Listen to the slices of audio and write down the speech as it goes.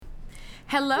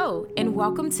Hello, and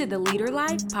welcome to the Leader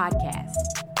Life Podcast.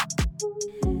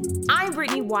 I'm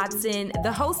Brittany Watson,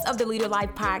 the host of the Leader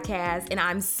Life Podcast, and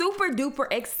I'm super duper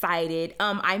excited.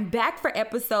 I'm back for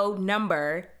episode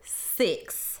number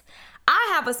 6.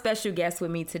 I have a special guest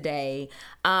with me today.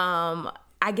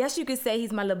 I guess you could say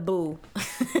he's my little boo.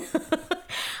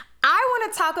 I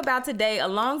want to talk about today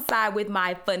alongside with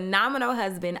my phenomenal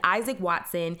husband, Isaac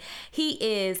Watson. He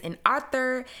is an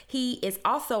author. He is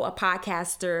also a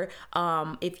podcaster.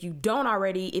 If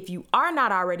you are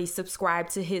not already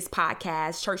subscribed to his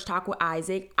podcast, Church Talk with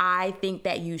Isaac, I think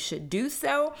that you should do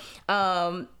so.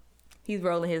 He's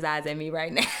rolling his eyes at me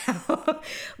right now.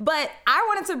 But I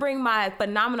wanted to bring my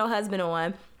phenomenal husband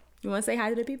on. You want to say hi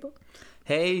to the people?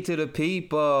 Hey to the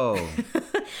people.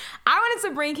 I wanted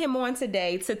to bring him on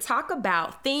today to talk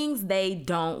about things they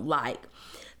don't like.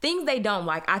 Things they don't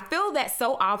like. I feel that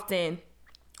so often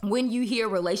when you hear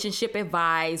relationship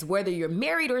advice, whether you're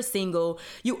married or single,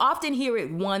 you often hear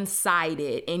it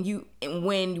one-sided. And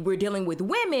when we're dealing with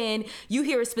women, you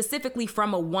hear it specifically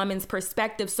from a woman's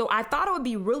perspective. So I thought it would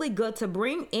be really good to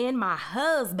bring in my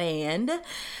husband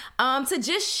to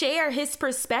just share his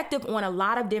perspective on a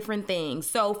lot of different things.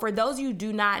 So for those of you who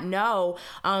do not know,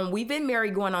 we've been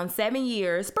married going on 7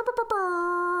 years.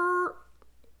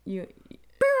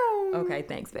 Okay,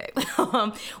 thanks, babe.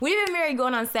 We've been married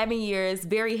going on 7 years,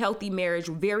 very healthy marriage,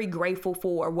 very grateful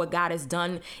for what God has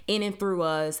done in and through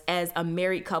us as a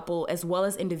married couple, as well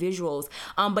as individuals.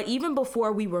 But even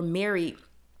before we were married,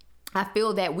 I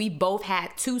feel that we both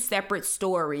had two separate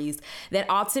stories that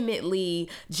ultimately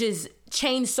just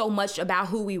changed so much about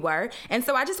who we were. And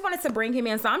so I just wanted to bring him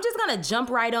in. So I'm just going to jump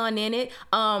right on in it.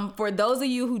 For those of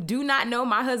you who do not know,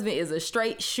 my husband is a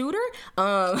straight shooter.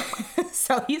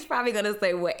 So he's probably going to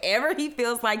say whatever he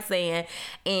feels like saying.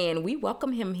 And we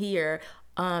welcome him here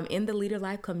in the Leader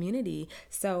Life community.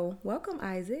 So welcome,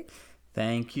 Isaac.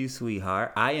 Thank you,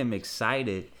 sweetheart. I am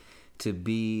excited to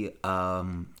be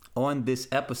on this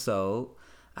episode.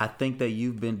 I think that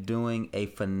you've been doing a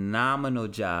phenomenal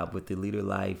job with the Leader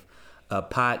Life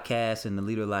podcast and the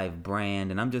Leader Life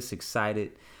brand. And I'm just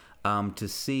excited to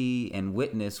see and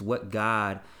witness what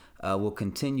God will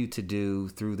continue to do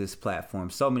through this platform.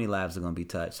 So many lives are going to be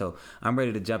touched. So I'm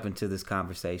ready to jump into this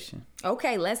conversation.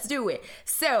 Okay, let's do it.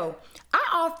 So I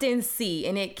often see,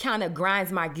 and it kind of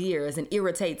grinds my gears and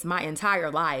irritates my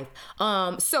entire life.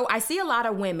 So I see a lot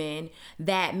of women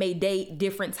that may date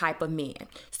different type of men.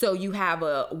 So you have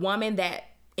a woman that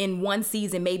in one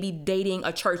season maybe dating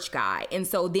a church guy, and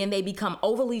so then they become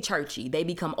overly churchy, they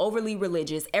become overly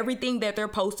religious. Everything that they're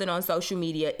posting on social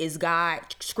media is God,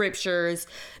 scriptures,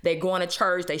 they going to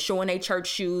church, they showing their church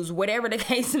shoes, whatever the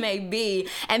case may be.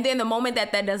 And then the moment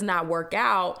that does not work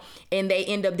out and they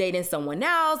end up dating someone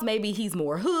else, maybe he's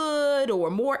more hood or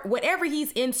more whatever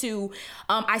he's into,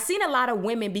 I've seen a lot of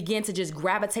women begin to just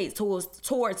gravitate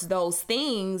towards those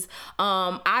things.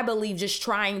 I believe just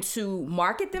trying to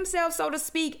market themselves, so to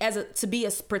speak, to be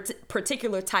a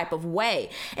particular type of way.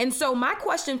 And so my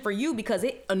question for you, because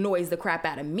it annoys the crap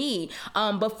out of me,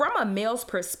 but from a male's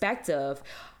perspective,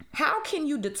 how can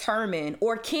you determine,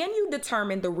 or can you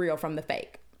determine the real from the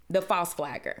fake, the false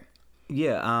flagger?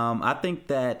 Yeah, I think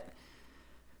that,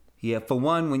 for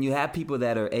one, when you have people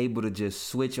that are able to just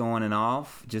switch on and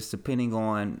off, just depending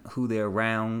on who they're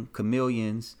around,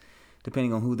 chameleons,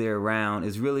 depending on who they're around,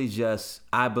 is really just,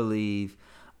 I believe,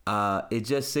 it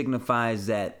just signifies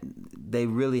that they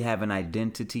really have an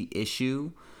identity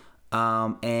issue.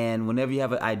 And whenever you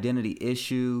have an identity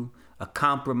issue, a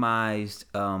compromised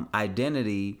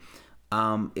identity,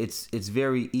 it's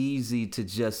very easy to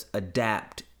just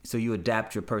adapt. So you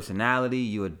adapt your personality,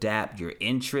 you adapt your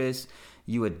interests,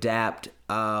 you adapt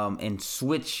and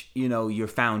switch, your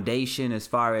foundation as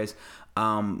far as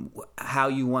how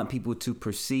you want people to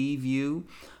perceive you.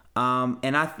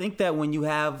 And I think that when you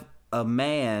have a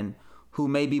man who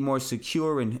may be more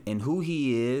secure in who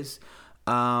he is,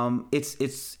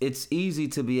 it's easy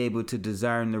to be able to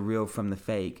discern the real from the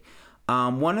fake.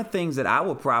 One of the things that I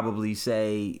would probably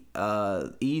say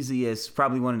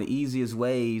probably one of the easiest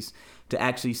ways to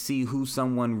actually see who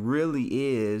someone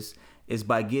really is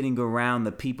by getting around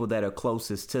the people that are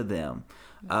closest to them.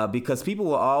 Because people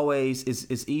will always,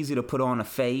 it's easy to put on a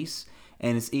face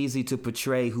and it's easy to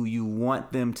portray who you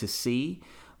want them to see.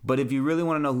 But if you really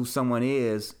want to know who someone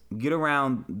is, get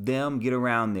around them, get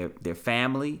around their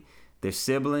family, their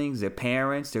siblings, their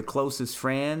parents, their closest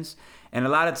friends. And a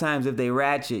lot of times if they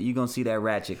ratchet, you're going to see that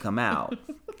ratchet come out.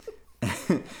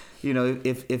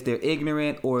 If they're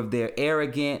ignorant or if they're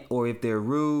arrogant or if they're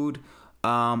rude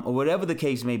or whatever the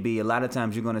case may be, a lot of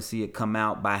times you're going to see it come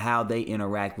out by how they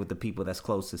interact with the people that's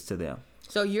closest to them.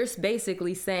 So you're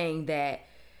basically saying that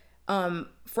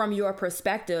from your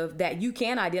perspective that you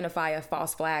can identify a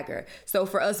false flagger. So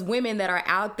for us women that are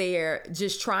out there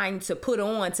just trying to put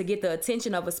on to get the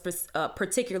attention of a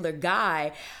particular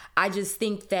guy, I just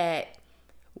think that,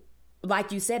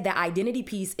 like you said, the identity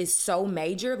piece is so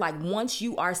major. Like once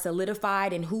you are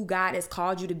solidified in who God has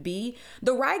called you to be,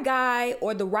 the right guy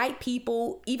or the right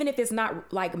people, even if it's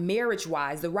not like marriage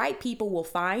wise, the right people will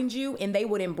find you and they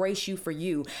would embrace you for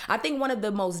you. I think one of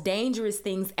the most dangerous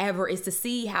things ever is to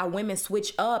see how women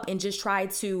switch up and just try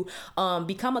to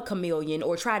become a chameleon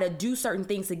or try to do certain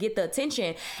things to get the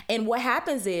attention. And what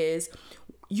happens is,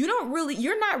 you're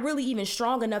not really even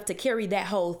strong enough to carry that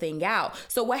whole thing out.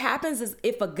 So what happens is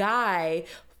if a guy,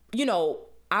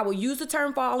 I will use the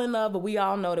term fall in love, but we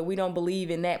all know that we don't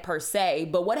believe in that per se.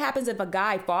 But what happens if a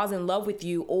guy falls in love with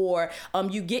you, or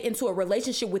you get into a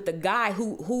relationship with the guy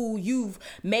who you've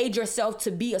made yourself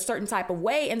to be a certain type of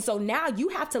way, and so now you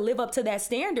have to live up to that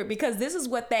standard because this is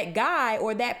what that guy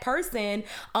or that person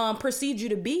perceived you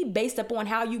to be based upon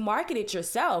how you marketed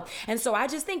yourself. And so I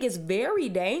just think it's very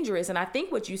dangerous, and I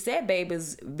think what you said, babe,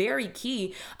 is very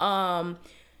key.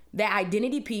 That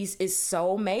identity piece is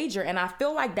so major. And I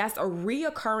feel like that's a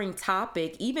reoccurring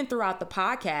topic, even throughout the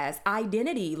podcast.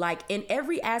 Identity, like in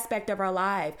every aspect of our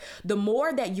life, the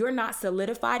more that you're not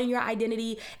solidified in your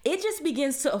identity, it just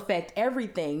begins to affect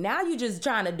everything. Now you're just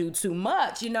trying to do too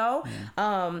much, Yeah.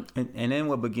 And then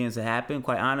what begins to happen,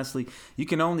 quite honestly, you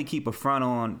can only keep a front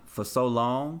on for so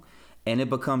long, and it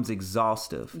becomes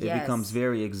exhaustive. Yes. It becomes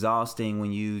very exhausting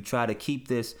when you try to keep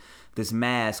this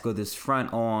mask or this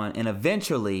front on, and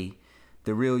eventually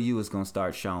the real you is going to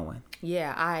start showing.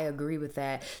 Yeah, I agree with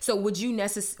that. So would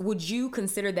you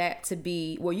consider that to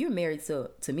be, well, you're married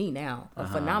to me now, a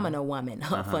phenomenal woman,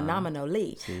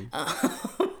 phenomenally.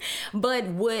 But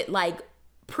would like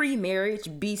pre-marriage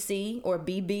BC or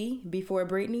BB, before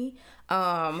Brittany,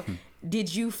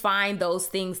 did you find those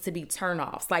things to be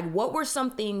turnoffs? Like, what were some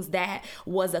things that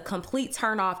was a complete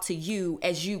turnoff to you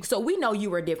so we know you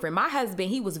were different. My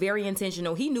husband, he was very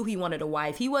intentional. He knew he wanted a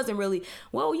wife. He wasn't really,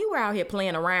 you were out here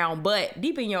playing around, but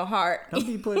deep in your heart. Don't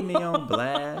be putting me on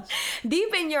blast.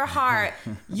 Deep in your heart,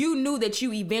 you knew that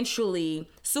you eventually,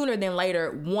 sooner than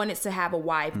later, wanted to have a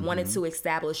wife, wanted to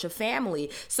establish a family.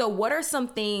 So what are some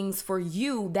things for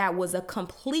you that was a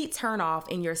complete turnoff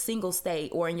in your single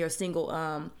state or in your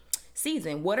single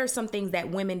season? What are some things that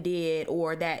women did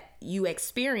or that you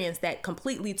experienced that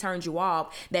completely turned you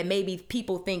off, that maybe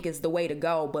people think is the way to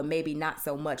go, but maybe not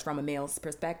so much from a male's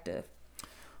perspective?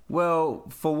 Well,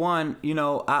 for one,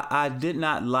 I did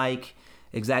not like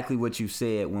exactly what you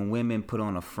said when women put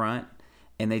on a front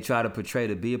and they try to portray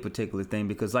to be a particular thing,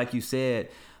 because like you said,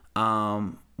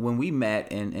 when we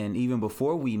met and even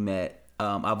before we met,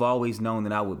 I've always known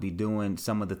that I would be doing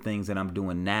some of the things that I'm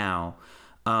doing now.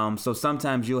 So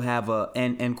sometimes you'll have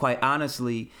and quite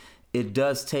honestly, it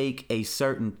does take a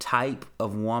certain type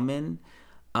of woman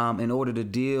in order to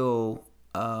deal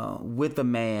with a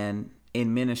man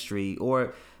in ministry,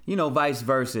 or, vice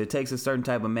versa. It takes a certain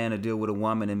type of man to deal with a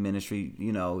woman in ministry,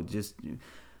 just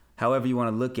however you want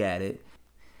to look at it.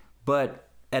 But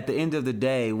at the end of the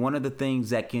day, one of the things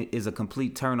that is a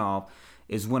complete turnoff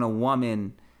is when a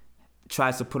woman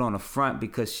tries to put on a front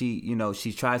because she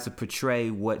tries to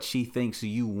portray what she thinks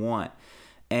you want.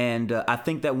 And I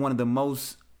think that one of the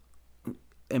most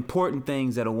important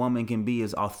things that a woman can be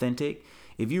is authentic.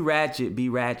 If you ratchet, be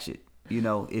ratchet.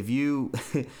 If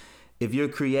you're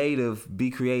creative, be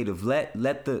creative. Let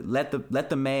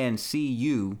the man see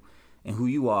you and who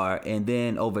you are, and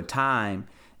then over time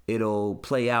it'll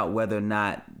play out whether or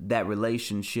not that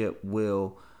relationship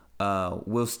will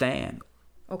stand.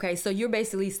 Okay, so you're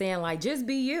basically saying, like, just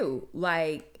be you.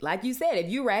 Like you said, if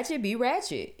you ratchet, be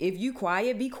ratchet. If you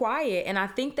quiet, be quiet. And I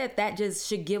think that just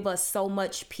should give us so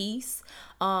much peace,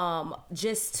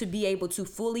 just to be able to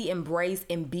fully embrace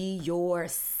and be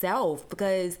yourself.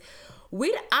 Because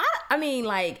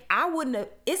I wouldn't have,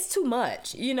 it's too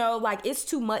much, it's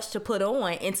too much to put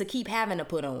on and to keep having to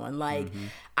put on. Like,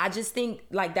 I just think,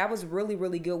 like, that was really,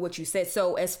 really good what you said.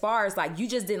 So as far as, like, you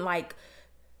just didn't like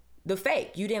the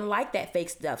fake. You didn't like that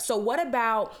fake stuff. So what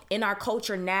about in our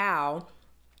culture now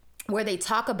where they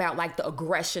talk about like the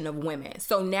aggression of women?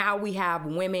 So now we have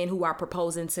women who are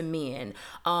proposing to men,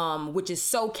 which is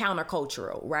so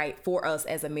countercultural, right? For us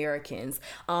as Americans.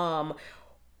 How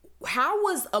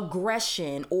was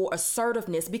aggression or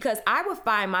assertiveness? Because I would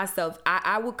find myself,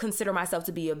 I would consider myself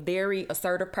to be a very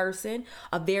assertive person,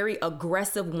 a very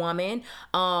aggressive woman.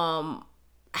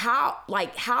 How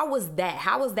was that?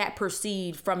 How was that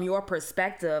perceived from your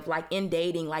perspective, like in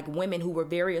dating, like women who were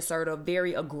very assertive,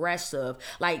 very aggressive?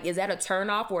 Like, is that a turn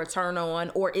off or a turn on,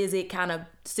 or is it kind of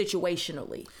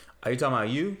situationally? Are you talking about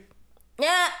you?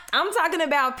 Yeah, I'm talking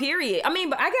about period. I mean,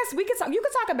 but I guess we could talk. You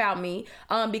could talk about me,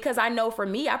 because I know for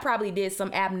me, I probably did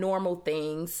some abnormal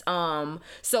things.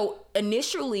 So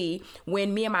initially,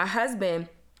 when me and my husband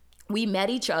we met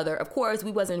each other, of course,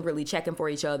 we wasn't really checking for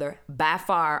each other by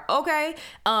far. Okay,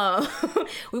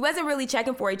 we wasn't really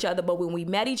checking for each other, but when we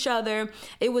met each other,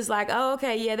 it was like, oh,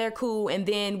 okay, yeah, they're cool. And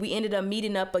then we ended up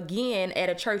meeting up again at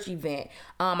a church event.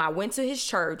 I went to his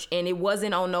church, and it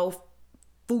wasn't on no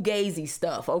fugazi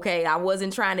stuff. Okay, I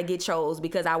wasn't trying to get chose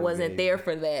because I wasn't there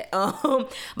for that.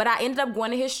 But I ended up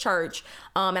going to his church,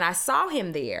 and I saw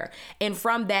him there. And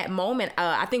from that moment,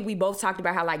 I think we both talked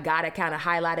about how like God had kind of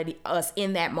highlighted us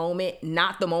in that moment,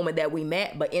 not the moment that we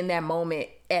met, but in that moment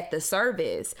at the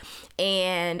service.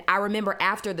 And I remember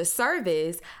after the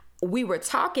service, we were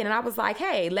talking, and I was like,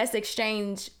 "Hey, let's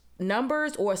exchange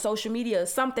numbers or social media,"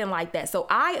 something like that. So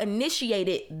I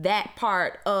initiated that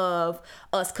part of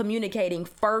us communicating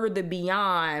further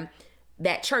beyond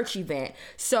that church event.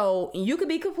 So you could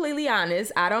be completely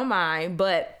honest, I don't mind,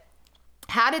 but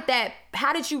how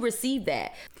did you receive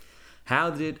that? How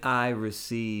did I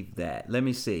receive that? Let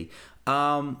me see.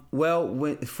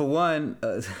 Well, for one,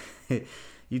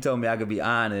 you told me I could be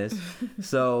honest.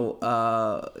 So,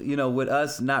 with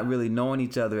us not really knowing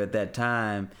each other at that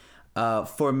time,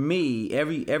 for me,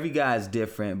 every guy is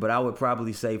different, but I would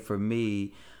probably say for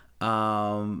me,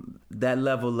 that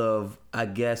level of, I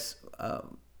guess,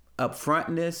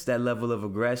 upfrontness, that level of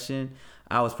aggression,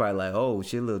 I was probably like, oh,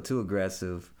 she's a little too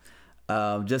aggressive.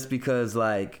 Just because,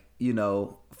 like,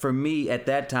 for me at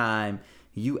that time,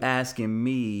 you asking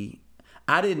me,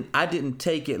 I didn't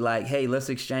take it like, hey, let's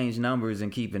exchange numbers and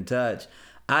keep in touch.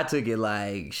 I took it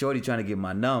like shorty trying to get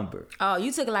my number. Oh,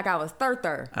 you took it like I was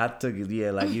third. I took it,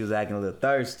 yeah, like you was acting a little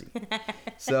thirsty.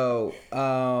 So,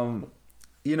 that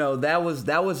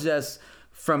was just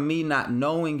from me not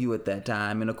knowing you at that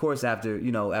time. And of course, after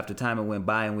time it went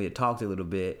by and we had talked a little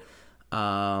bit,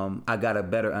 I got a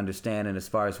better understanding as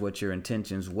far as what your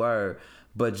intentions were.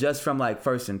 But just from like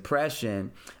first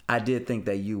impression, I did think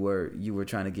that you were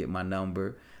trying to get my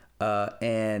number.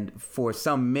 And for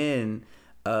some men,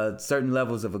 certain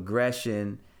levels of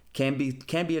aggression can be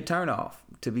a turnoff,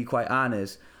 to be quite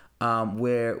honest,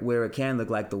 where it can look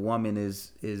like the woman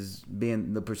is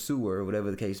being the pursuer or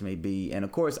whatever the case may be. And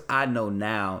of course, I know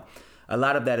now a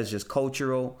lot of that is just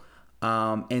cultural,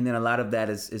 and then a lot of that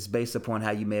is based upon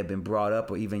how you may have been brought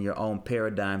up or even your own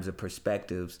paradigms or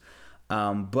perspectives.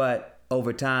 But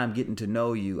over time, getting to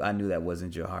know you, I knew that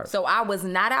wasn't your heart. So I was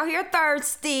not out here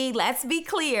thirsty, let's be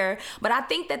clear. But I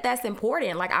think that that's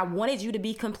important. Like, I wanted you to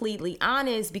be completely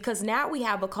honest, because now we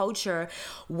have a culture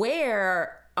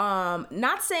where,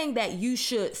 not saying that you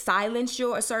should silence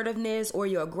your assertiveness or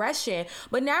your aggression,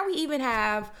 but now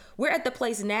we're at the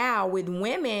place now with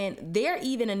women, they're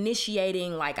even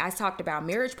initiating, like I talked about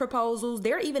marriage proposals,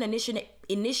 they're even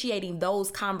initiating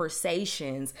those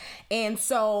conversations. And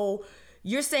so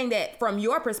you're saying that from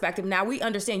your perspective, now we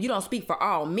understand you don't speak for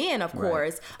all men, of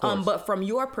course. But from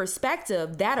your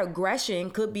perspective, that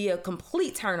aggression could be a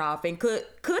complete turnoff and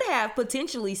could have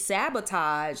potentially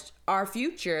sabotaged our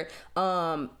future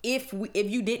if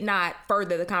you did not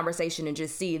further the conversation and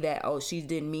just see that, oh, she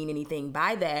didn't mean anything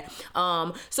by that.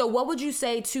 So what would you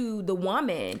say to the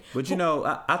woman? But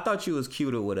I thought you was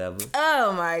cute or whatever.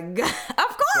 Oh my God,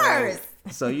 of course.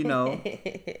 So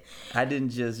I didn't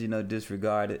just,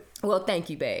 disregard it. Well, thank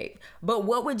you, babe. But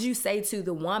what would you say to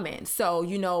the woman? So,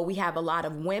 we have a lot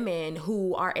of women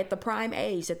who are at the prime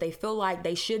age that they feel like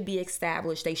they should be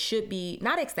established. They should be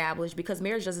not established, because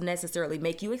marriage doesn't necessarily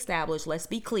make you established. Let's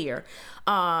be clear.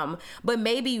 But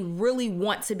maybe really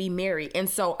want to be married. And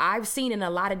so I've seen in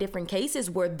a lot of different cases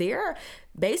where they're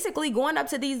basically going up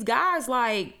to these guys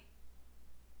like,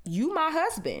 you my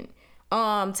husband.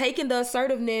 Taking the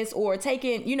assertiveness or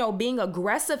being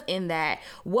aggressive in that.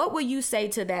 What would you say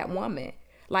to that woman?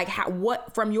 Like,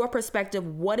 what, from your perspective,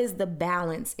 what is the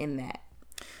balance in that?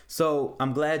 So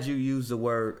I'm glad you used the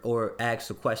word or asked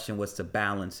the question, what's the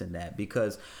balance in that?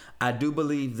 Because I do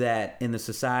believe that in the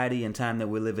society and time that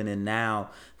we're living in now,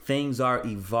 things are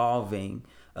evolving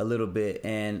a little bit.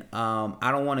 And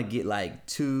I don't want to get like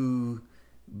too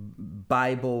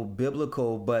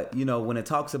biblical, but when it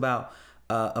talks about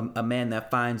a man that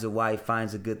finds a wife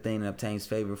finds a good thing and obtains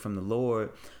favor from the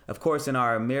Lord. Of course, in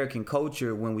our American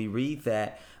culture, when we read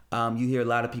that, you hear a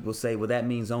lot of people say, well, that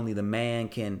means only the man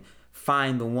can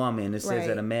find the woman. It says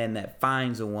that a man that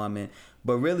finds a woman.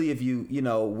 But really, if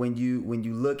when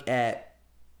you look at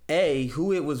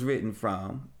who it was written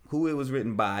from, who it was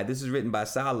written by, this is written by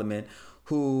Solomon,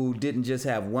 who didn't just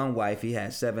have one wife, he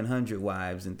had 700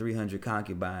 wives and 300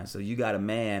 concubines. So you got a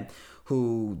man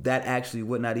who that actually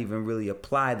would not even really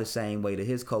apply the same way to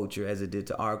his culture as it did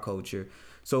to our culture.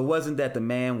 So it wasn't that the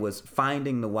man was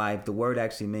finding the wife. The word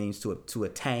actually means to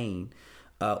attain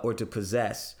or to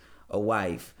possess a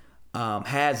wife.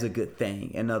 Has a good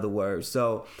thing, in other words.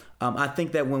 So I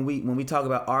think that when we talk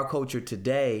about our culture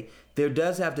today, there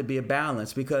does have to be a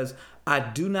balance, because I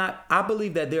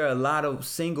believe that there are a lot of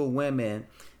single women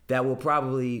that will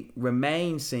probably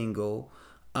remain single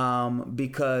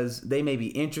because they may be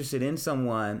interested in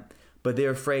someone, but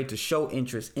they're afraid to show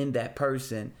interest in that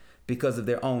person because of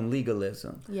their own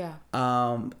legalism. Yeah.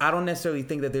 I don't necessarily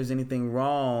think that there's anything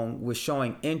wrong with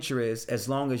showing interest as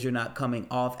long as you're not coming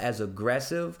off as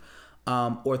aggressive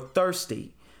or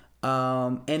thirsty.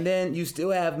 And then you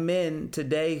still have men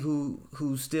today who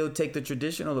still take the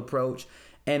traditional approach,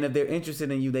 and if they're interested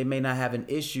in you, they may not have an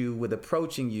issue with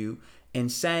approaching you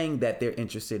and saying that they're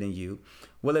interested in you.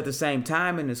 Well, at the same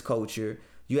time, in this culture,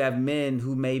 you have men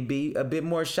who may be a bit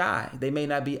more shy. They may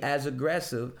not be as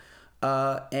aggressive.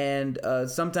 And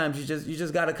sometimes you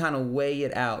just got to kind of weigh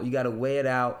it out. You got to weigh it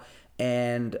out,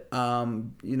 and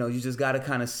you just got to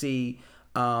kind of see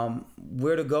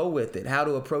where to go with it, how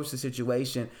to approach the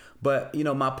situation. But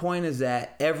my point is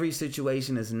that every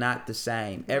situation is not the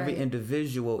same. Right. Every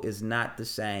individual is not the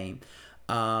same,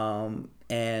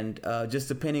 and just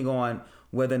depending on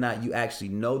whether or not you actually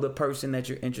know the person that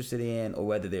you're interested in, or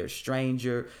whether they're a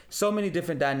stranger. So many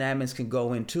different dynamics can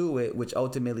go into it, which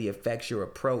ultimately affects your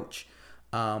approach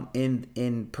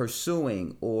in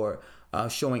pursuing or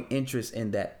showing interest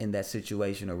in that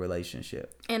situation or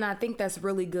relationship. And I think that's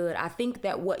really good. I think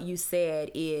that what you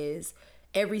said is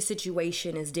every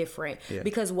situation is different. Yeah.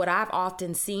 Because what I've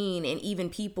often seen, and even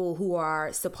people who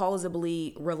are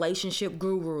supposedly relationship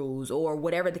gurus or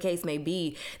whatever the case may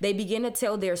be, they begin to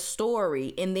tell their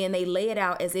story and then they lay it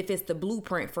out as if it's the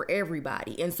blueprint for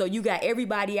everybody. And so you got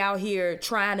everybody out here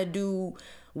trying to do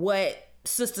what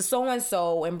sister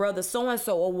so-and-so and brother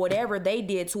so-and-so or whatever they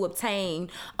did to obtain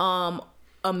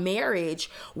a marriage,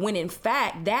 when in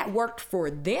fact that worked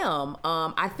for them.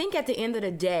 I think at the end of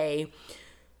the day,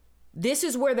 this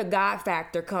is where the God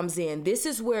factor comes in. This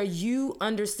is where you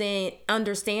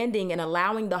understanding and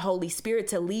allowing the Holy Spirit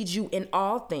to lead you in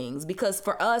all things. Because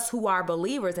for us who are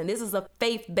believers, and this is a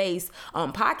faith-based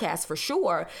podcast for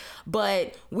sure,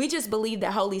 but we just believe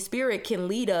that Holy Spirit can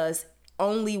lead us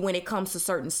only when it comes to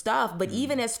certain stuff. But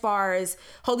even as far as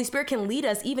Holy Spirit can lead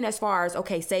us, even as far as,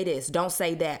 okay, say this, don't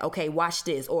say that, okay, watch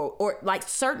this, or like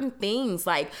certain things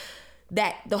like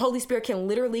that, the Holy Spirit can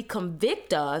literally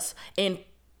convict us and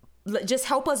just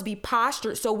help us be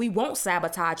postured so we won't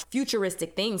sabotage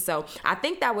futuristic things. So I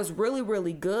think that was really,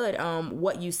 really good.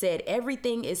 What you said,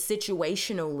 everything is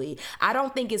situationally. I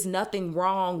don't think it's nothing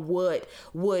wrong with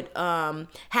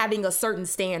having a certain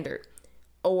standard,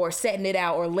 or setting it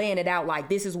out or laying it out like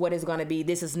this is what it's going to be,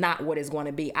 this is not what it's going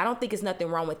to be. I don't think it's nothing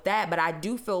wrong with that, but I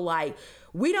do feel like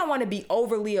we don't want to be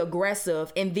overly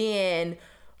aggressive, and then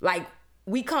like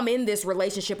we come in this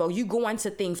relationship, or you go into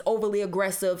things overly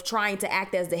aggressive, trying to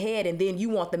act as the head, and then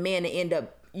you want the man to end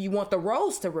up, you want the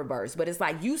roles to reverse. But it's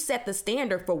like you set the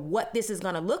standard for what this is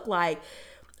going to look like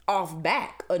off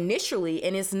back initially,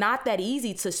 and it's not that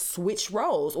easy to switch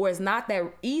roles, or it's not that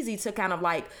easy to kind of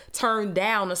like turn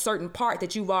down a certain part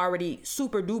that you've already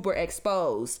super duper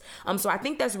exposed. So I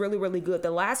think that's really, really good.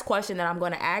 The last question that I'm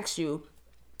going to ask you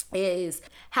is,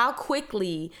 how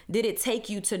quickly did it take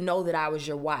you to know that I was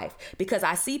your wife? Because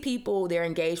I see people, they're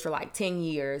engaged for like 10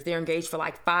 years, they're engaged for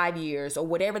like 5 years, or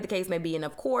whatever the case may be. And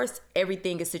of course,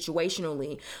 everything is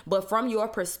situationally. But from your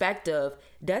perspective,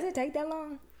 does it take that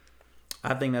long?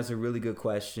 I think that's a really good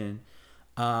question.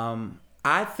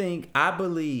 I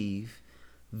believe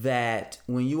that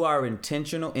when you are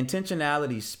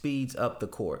intentionality speeds up the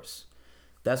course.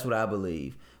 That's what I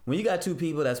believe. When you got two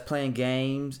people that's playing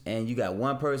games, and you got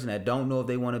one person that don't know if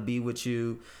they want to be with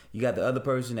you, you got the other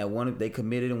person that they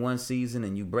committed in one season,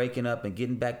 and you breaking up and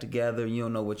getting back together, and you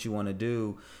don't know what you want to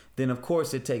do, then of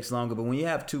course it takes longer. But when you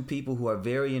have two people who are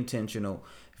very intentional,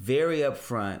 very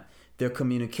upfront, their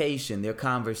communication, their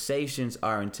conversations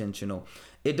are intentional,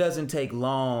 it doesn't take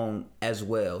long as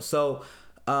well. So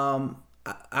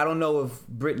I don't know if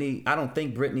I don't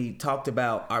think Brittany talked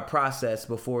about our process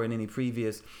before in any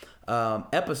previous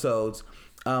episodes.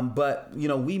 But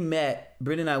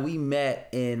Brittany and I met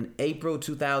in April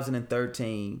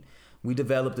 2013. We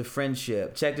developed a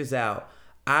friendship. Check this out.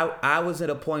 I was at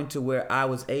a point to where I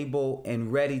was able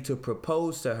and ready to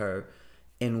propose to her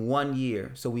in 1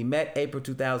 year. So we met April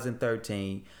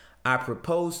 2013. I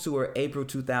proposed to her April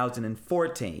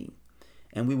 2014,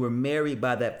 and we were married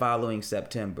by that following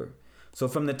September. So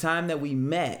from the time that we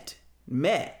met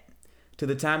to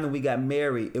the time that we got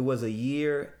married, it was 1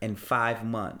 year and 5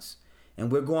 months.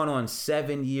 And we're going on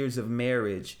 7 years of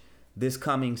marriage this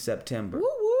coming September. Woo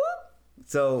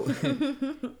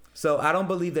woo. So I don't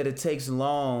believe that it takes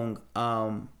long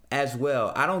as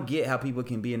well. I don't get how people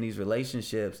can be in these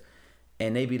relationships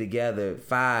and they be together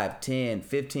 5, 10,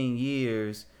 15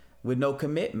 years with no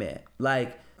commitment.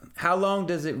 Like, how long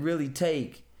does it really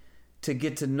take to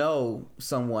get to know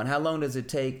someone? How long does it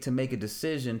take to make a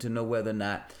decision to know whether or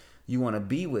not you want to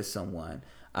be with someone?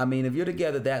 I mean, if you're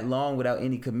together that long without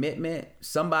any commitment,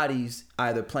 somebody's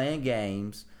either playing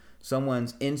games,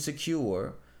 someone's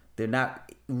insecure, they're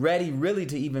not ready really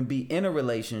to even be in a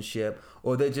relationship,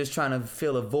 or they're just trying to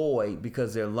fill a void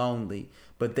because they're lonely,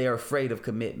 but they're afraid of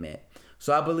commitment.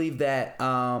 So I believe that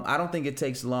I don't think it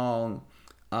takes long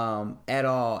at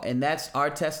all. And that's our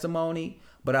testimony.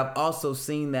 But I've also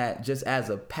seen that just as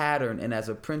a pattern and as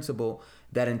a principle,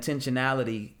 that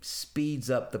intentionality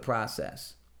speeds up the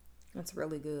process. That's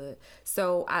really good.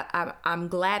 So I'm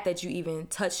glad that you even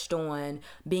touched on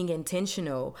being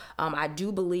intentional. I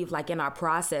do believe, like, in our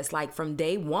process, like from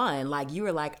day one, like you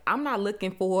were like, I'm not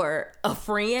looking for a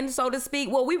friend, so to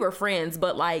speak. Well, we were friends,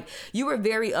 but like you were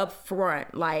very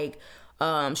upfront, like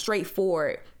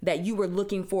straightforward, that you were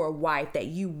looking for a wife, that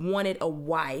you wanted a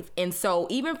wife. And so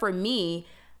even for me,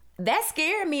 that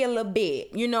scared me a little bit.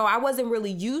 You know, I wasn't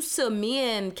really used to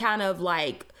men kind of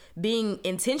like being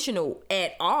intentional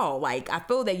at all. Like, I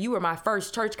feel that you were my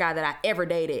first church guy that I ever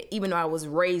dated, even though I was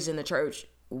raised in the church.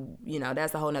 You know,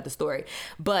 that's a whole nother story.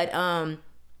 But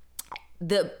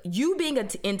you being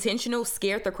intentional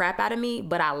scared the crap out of me,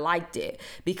 but I liked it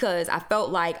because I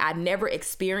felt like I never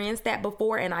experienced that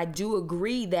before. And I do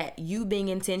agree that you being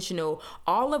intentional,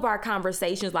 all of our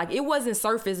conversations, like, it wasn't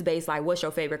surface based, like, what's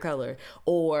your favorite color?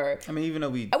 Or, I mean, even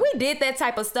though we did that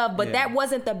type of stuff, but that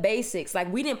wasn't the basics.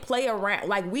 Like, we didn't play around.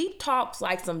 Like, we talked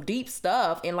like some deep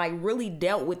stuff and like really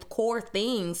dealt with core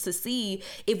things to see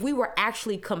if we were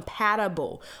actually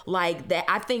compatible. Like that,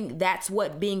 I think that's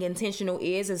what being intentional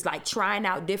is like trying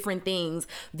out different things,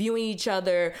 viewing each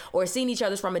other or seeing each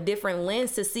other from a different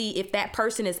lens to see if that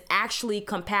person is actually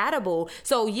compatible.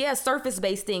 So yeah,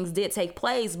 surface-based things did take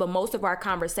place, but most of our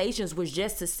conversations was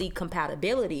just to see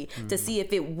compatibility, to see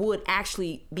if it would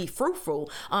actually be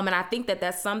fruitful. And I think that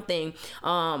that's something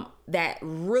that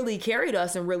really carried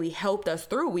us and really helped us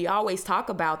through. We always talk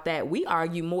about that. We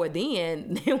argue more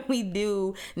then than we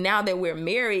do now that we're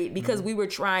married because we were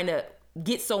trying to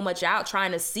get so much out,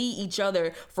 trying to see each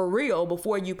other for real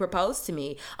before you proposed to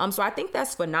me. So I think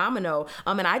that's phenomenal.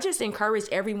 And I just encourage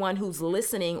everyone who's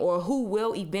listening or who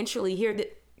will eventually hear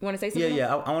that. You want to say something?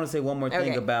 Yeah. I want to say one more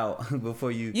thing about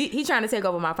before you. He trying to take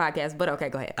over my podcast, but okay,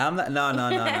 go ahead. I'm not. No.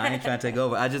 I ain't trying to take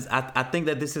over. I think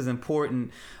that this is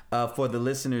important for the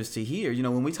listeners to hear. You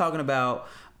know, when we're talking about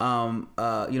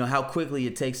how quickly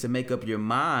it takes to make up your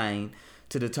mind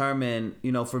to determine,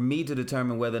 for me to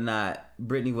determine whether or not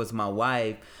Brittany was my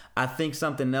wife, I think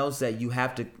something else that you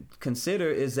have to consider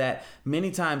is that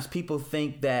many times people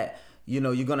think that,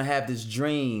 you're going to have this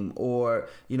dream, or,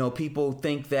 people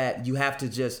think that you have to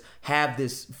just have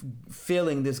this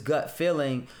feeling, this gut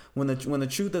feeling, when the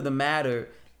truth of the matter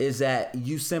is that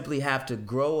you simply have to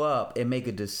grow up and make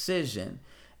a decision,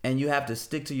 and you have to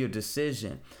stick to your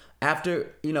decision.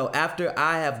 After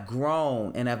I have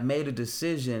grown and I've made a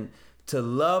decision to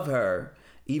love her,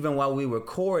 even while we were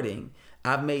courting,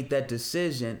 I've made that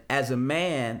decision. As a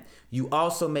man, you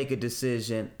also make a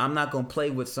decision. I'm not going to play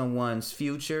with someone's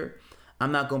future.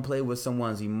 I'm not going to play with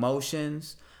someone's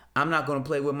emotions. I'm not going to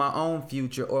play with my own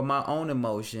future or my own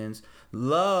emotions.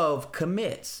 Love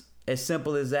commits. As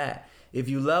simple as that. If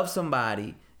you love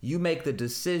somebody, you make the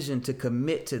decision to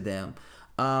commit to them.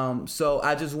 So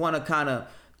I just want to kind of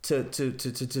to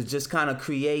just kind of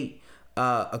create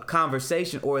a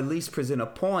conversation, or at least present a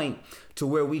point to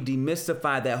where we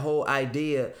demystify that whole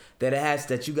idea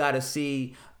that you got to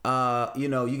see,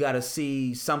 you got to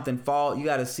see something fall, you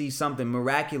got to see something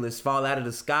miraculous fall out of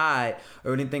the sky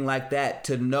or anything like that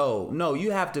to know. No,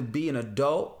 you have to be an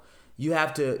adult. You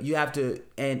have to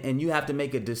and you have to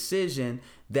make a decision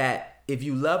that if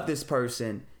you love this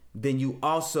person, then you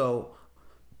also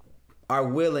are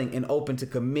willing and open to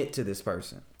commit to this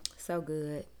person. So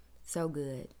good. So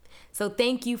good. So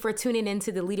thank you for tuning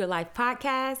into the Leader Life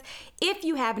podcast. If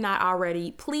you have not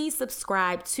already, please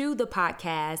subscribe to the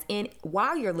podcast. And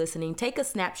while you're listening, take a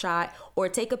snapshot or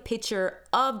take a picture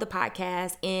of the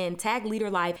podcast and tag Leader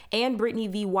Life and Brittany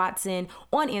V. Watson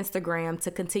on Instagram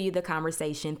to continue the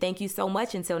conversation. Thank you so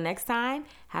much. Until next time,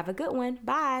 have a good one.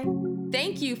 Bye.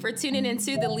 Thank you for tuning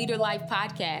into the Leader Life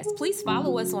podcast. Please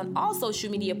follow us on all social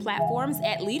media platforms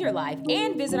at Leader Life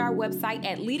and visit our website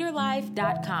at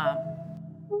leaderlife.com.